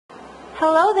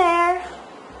Hello there!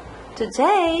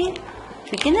 Today,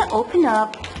 we're gonna open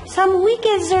up some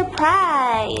Wikkeez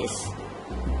surprise!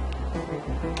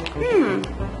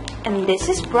 And this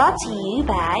is brought to you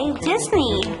by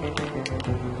Disney.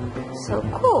 So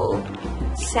cool!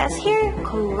 It says here,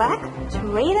 collect,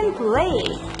 rate, and play.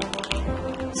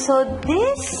 So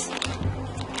this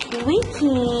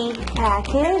Wikkeez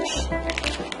package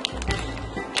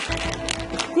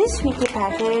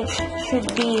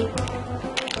should be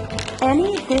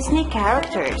any Disney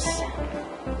characters.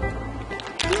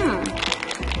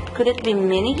 Could it be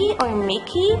Minnie or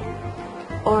Mickey?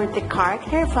 Or the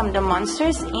character from the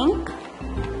Monsters, Inc.?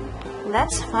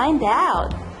 Let's find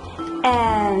out.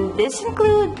 And this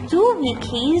includes 2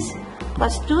 Wikkeez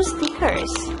plus 2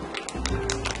 stickers.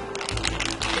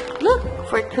 Look,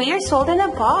 for 3 years old and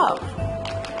above.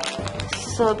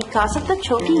 So because of the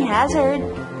choking hazard,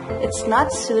 it's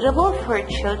not suitable for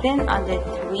children under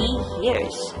 3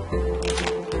 years.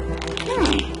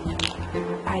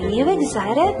 Are you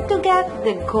excited to get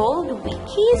the gold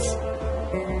Wikkeez?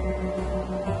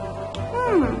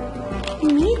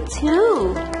 Me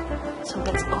too. So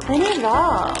let's open it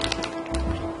up.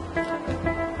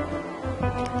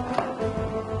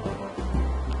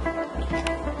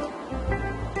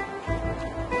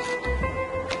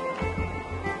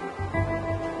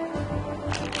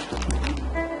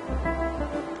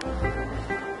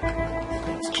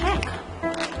 Let's check.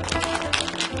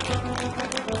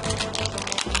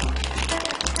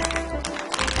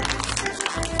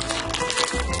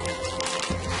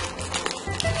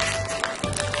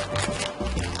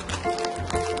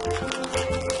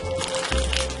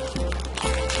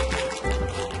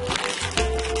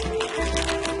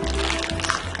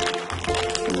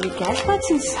 Guess what's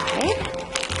inside?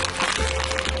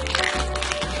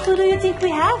 Who do you think we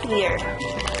have here?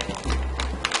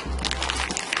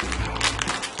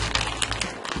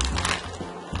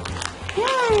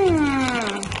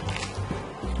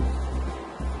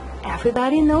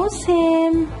 Everybody knows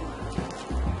him.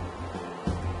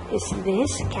 Is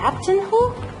this Captain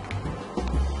Hook?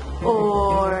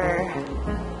 Or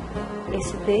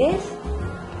is this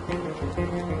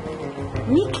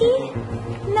Mickey?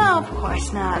 No, of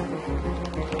course not.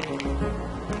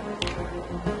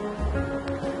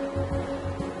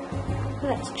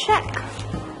 Let's check.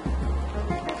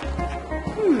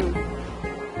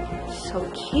 So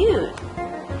cute.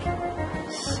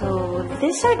 So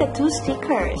these are the 2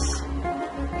 stickers.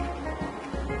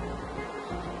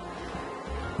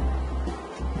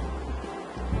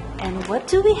 And what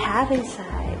do we have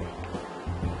inside?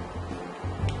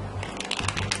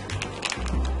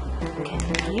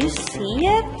 Can you see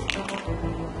it?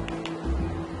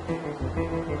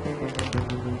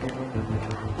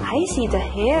 I see the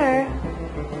hair.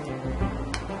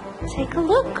 Take a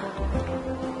look.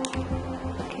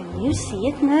 Can you see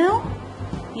it now?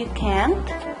 You can't?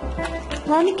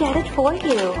 Let me get it for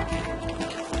you.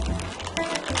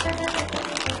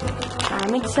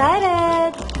 I'm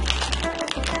excited.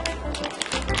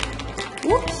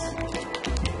 Whoops.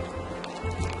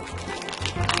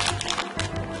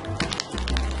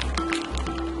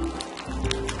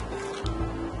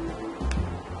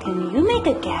 Can you make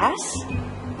a guess?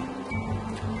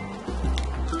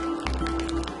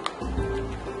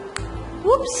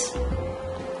 Whoops!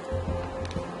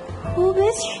 Who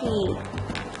is she?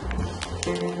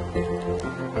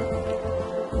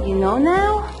 You know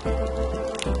now?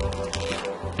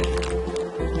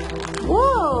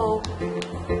 Whoa!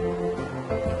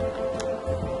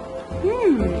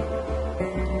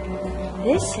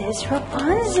 This is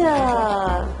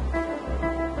Rapunzel!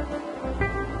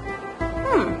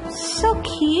 So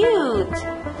cute!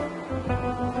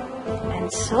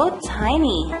 And so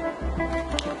tiny!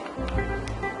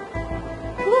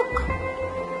 Look!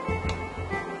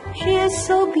 She is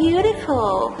so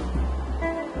beautiful!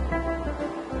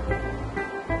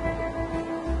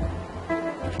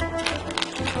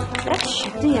 Let's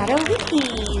check the other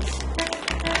Wikkeez!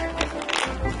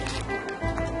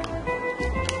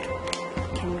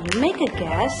 Can you make a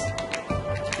guess?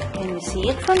 Can you see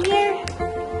it from here?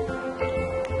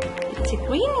 It's a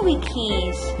green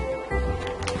Wikkeez.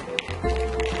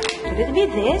 Could it be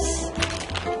this?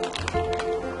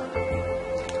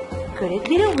 Could it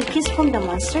be the Wikkeez from the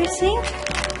Monsters, Inc.?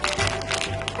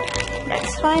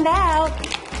 Let's find out.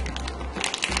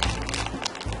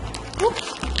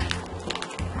 Oops.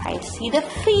 I see the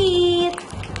feet.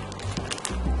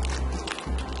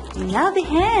 Now the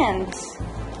hands.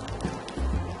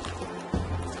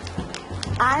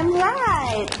 I'm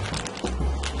right.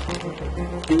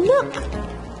 Look.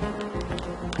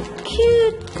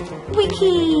 Cute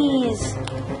Wikkeez.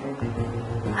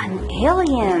 An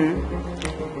alien.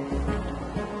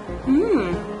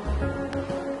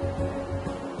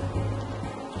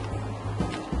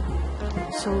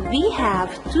 So we have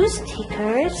 2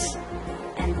 stickers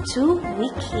and 2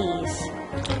 Wikkeez.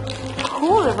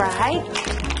 Cool, right?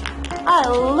 I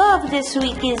love this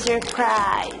Wikkeez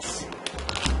surprise.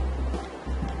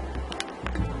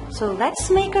 So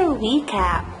let's make a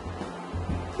recap.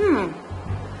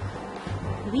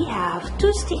 We have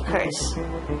 2 stickers.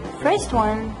 First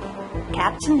one,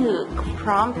 Captain Hook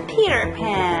from Peter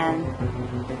Pan.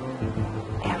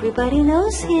 Everybody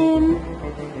knows him.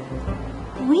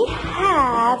 We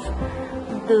have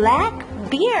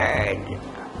Blackbeard,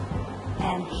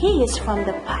 and he is from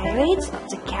the Pirates of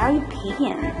the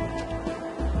Caribbean.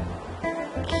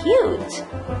 Cute.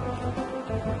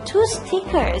 2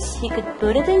 stickers. You could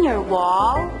put it in your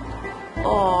wall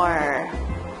or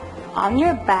on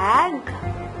your bag.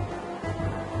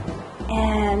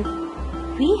 And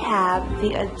we have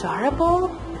the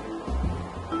adorable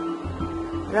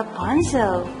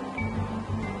Rapunzel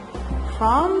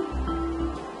from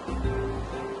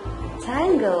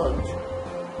Tangled.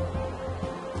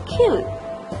 Cute.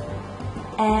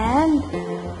 And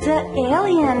the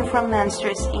alien from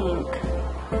Monsters Inc.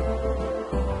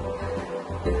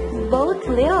 Both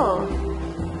little.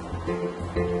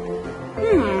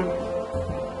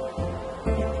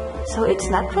 So it's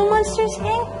not from Monsters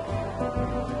Inc.?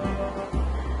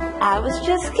 I was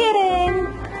just kidding.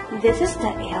 This is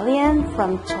the alien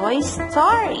from Toy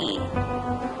Story.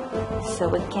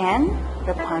 So again,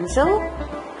 Rapunzel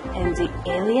and the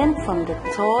alien from the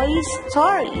Toy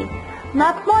Story.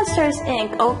 Not Monsters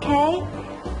Inc., okay?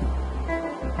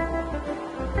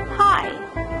 Hi,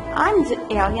 I'm the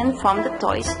alien from the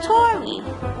Toy Story.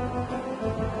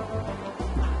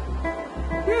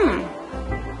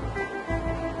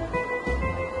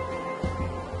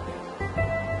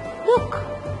 Look,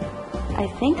 I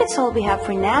think that's all we have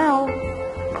for now.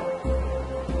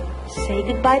 Say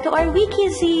goodbye to our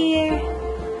Wikkeez here.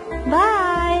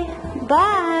 Bye.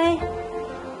 Bye.